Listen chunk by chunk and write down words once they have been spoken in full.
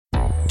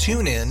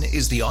TuneIn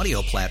is the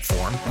audio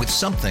platform with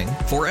something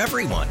for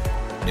everyone.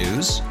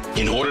 News.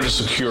 In order to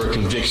secure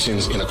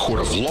convictions in a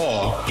court of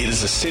law, it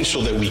is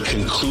essential that we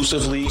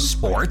conclusively.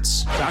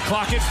 Sports. Shot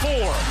clock at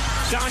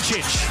 4.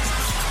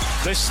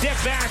 Doncic. The step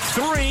back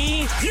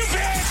 3. You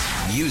bet.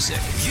 Music.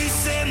 You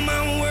set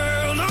my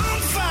world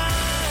on fire.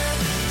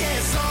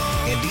 Yes,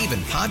 and even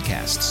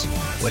podcasts.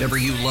 Whatever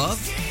you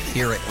love,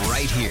 hear it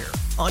right here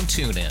on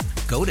TuneIn.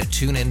 Go to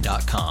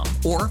TuneIn.com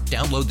or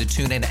download the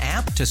TuneIn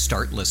app to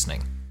start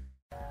listening.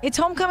 It's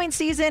homecoming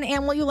season,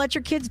 and will you let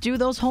your kids do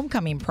those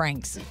homecoming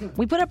pranks?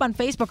 We put up on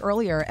Facebook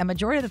earlier, and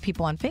majority of the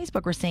people on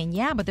Facebook were saying,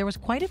 yeah, but there was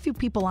quite a few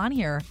people on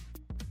here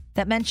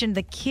that mentioned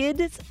the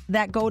kids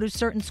that go to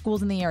certain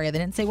schools in the area. They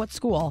didn't say what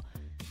school.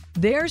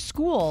 Their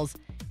schools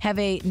have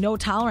a no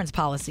tolerance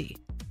policy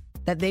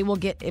that they will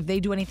get, if they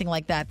do anything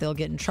like that, they'll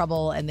get in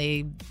trouble, and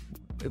they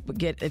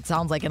get, it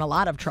sounds like, in a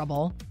lot of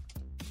trouble.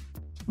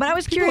 But I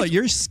was curious.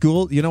 Your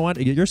school, you know what?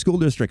 Your school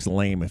district's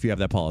lame if you have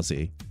that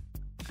policy.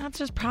 That's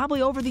just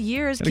probably over the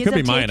years. It could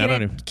be mine. I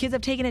don't know. Kids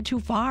have taken it too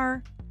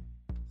far.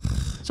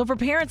 So for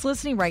parents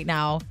listening right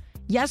now,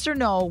 yes or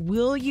no,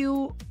 will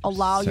you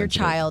allow your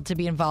child to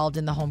be involved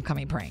in the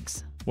homecoming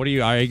pranks? Are you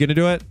going to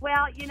do it?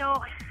 Well,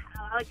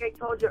 like I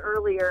told you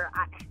earlier,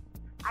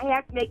 I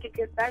have to make a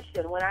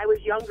confession. When I was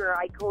younger,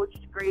 I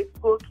coached grade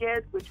school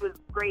kids, which was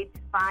grades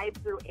 5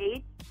 through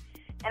 8.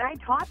 And I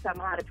taught them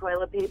how to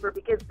toilet paper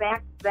because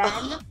back then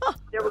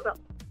there was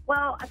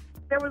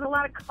a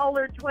lot of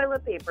colored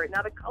toilet paper.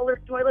 Now, the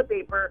colored toilet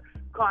paper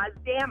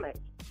caused damage.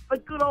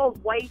 But good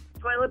old white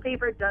toilet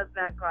paper does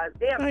not cause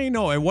damage. I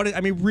know.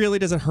 And really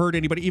doesn't hurt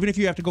anybody, even if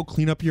you have to go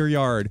clean up your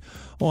yard.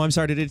 Oh, I'm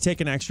sorry. Did it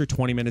take an extra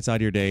 20 minutes out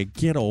of your day?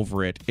 Get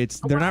over it.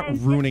 They're not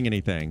ruining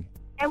anything.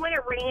 And when it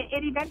rains,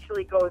 it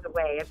eventually goes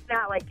away. It's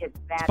not like it's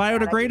that It's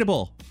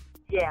biodegradable.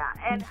 Yeah.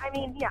 And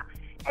yeah.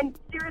 And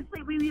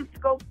seriously, we used to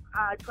go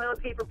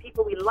toilet paper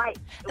people we like.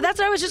 That's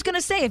what I was just going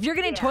to say. If you're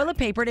getting toilet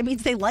papered, it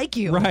means they like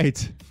you.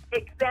 Right.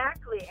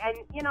 Exactly. And,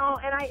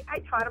 I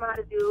taught them how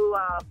to do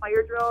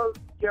fire drills.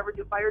 Did you ever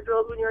do fire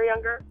drills when you were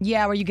younger?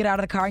 Yeah, where you get out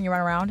of the car and you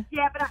run around?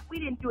 Yeah, but we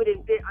didn't do it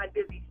on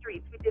busy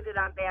streets. We did it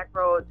on back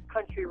roads,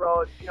 country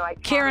roads.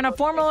 Karen, a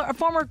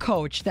former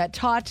coach that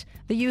taught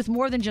the youth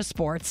more than just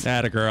sports.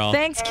 Atta girl.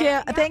 Thanks,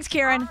 Thanks,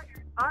 Karen.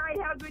 All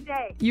right, have a good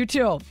day. You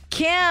too.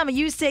 Kim,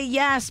 you say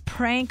yes,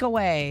 prank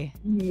away.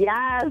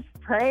 Yes,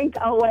 prank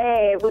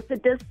away. With the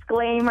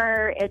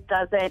disclaimer, it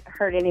doesn't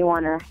hurt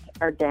anyone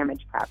or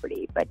damage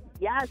property. But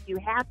yes, you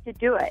have to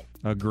do it.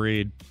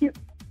 Agreed.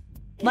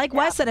 Like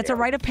Wes said, it's a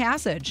rite of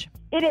passage.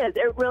 It is.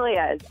 It really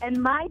is.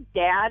 And my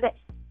dad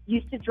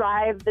used to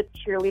drive the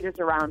cheerleaders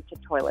around to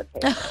toilet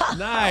paper.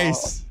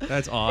 Nice.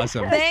 That's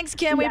awesome. Thanks,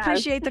 Kim. We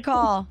appreciate the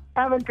call.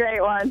 Have a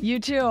great one. You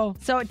too.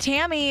 So,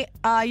 Tammy,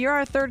 you're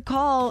our third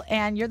call,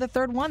 and you're the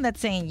third one that's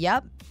saying,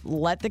 yep,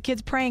 let the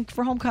kids prank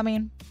for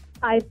homecoming.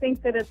 I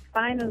think that it's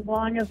fine as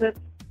long as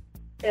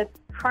it's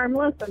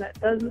harmless and it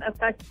doesn't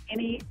affect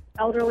any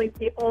elderly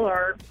people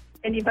or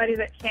anybody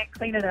that can't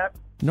clean it up.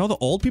 No, the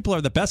old people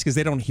are the best because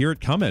they don't hear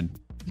it coming.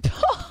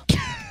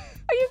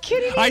 Are you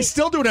kidding me? I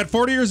still do it at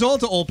 40 years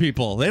old to old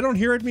people. They don't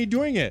hear me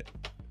doing it.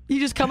 You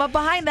just come up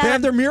behind them. They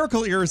have their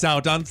miracle ears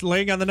out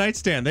laying on the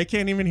nightstand. They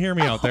can't even hear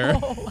me out there.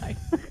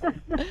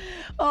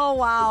 Oh,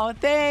 wow.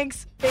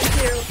 Thanks. Thank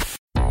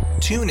you.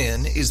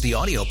 TuneIn is the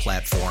audio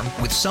platform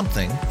with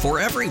something for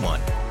everyone.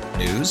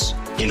 News.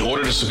 In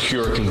order to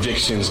secure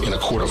convictions in a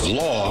court of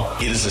law,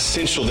 it is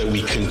essential that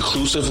we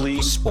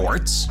conclusively.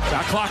 Sports.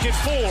 Shot clock at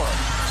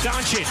 4.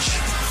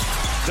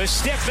 Doncic. The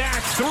step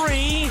back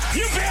 3.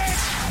 You bet.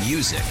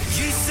 Music.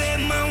 You set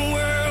my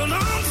world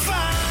on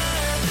fire.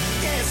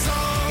 Yes,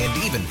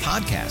 and even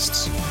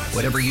podcasts.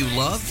 Whatever you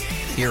love,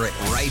 hear it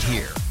right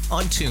here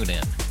on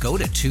TuneIn. Go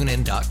to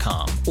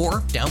TuneIn.com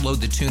or download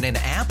the TuneIn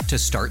app to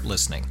start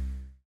listening.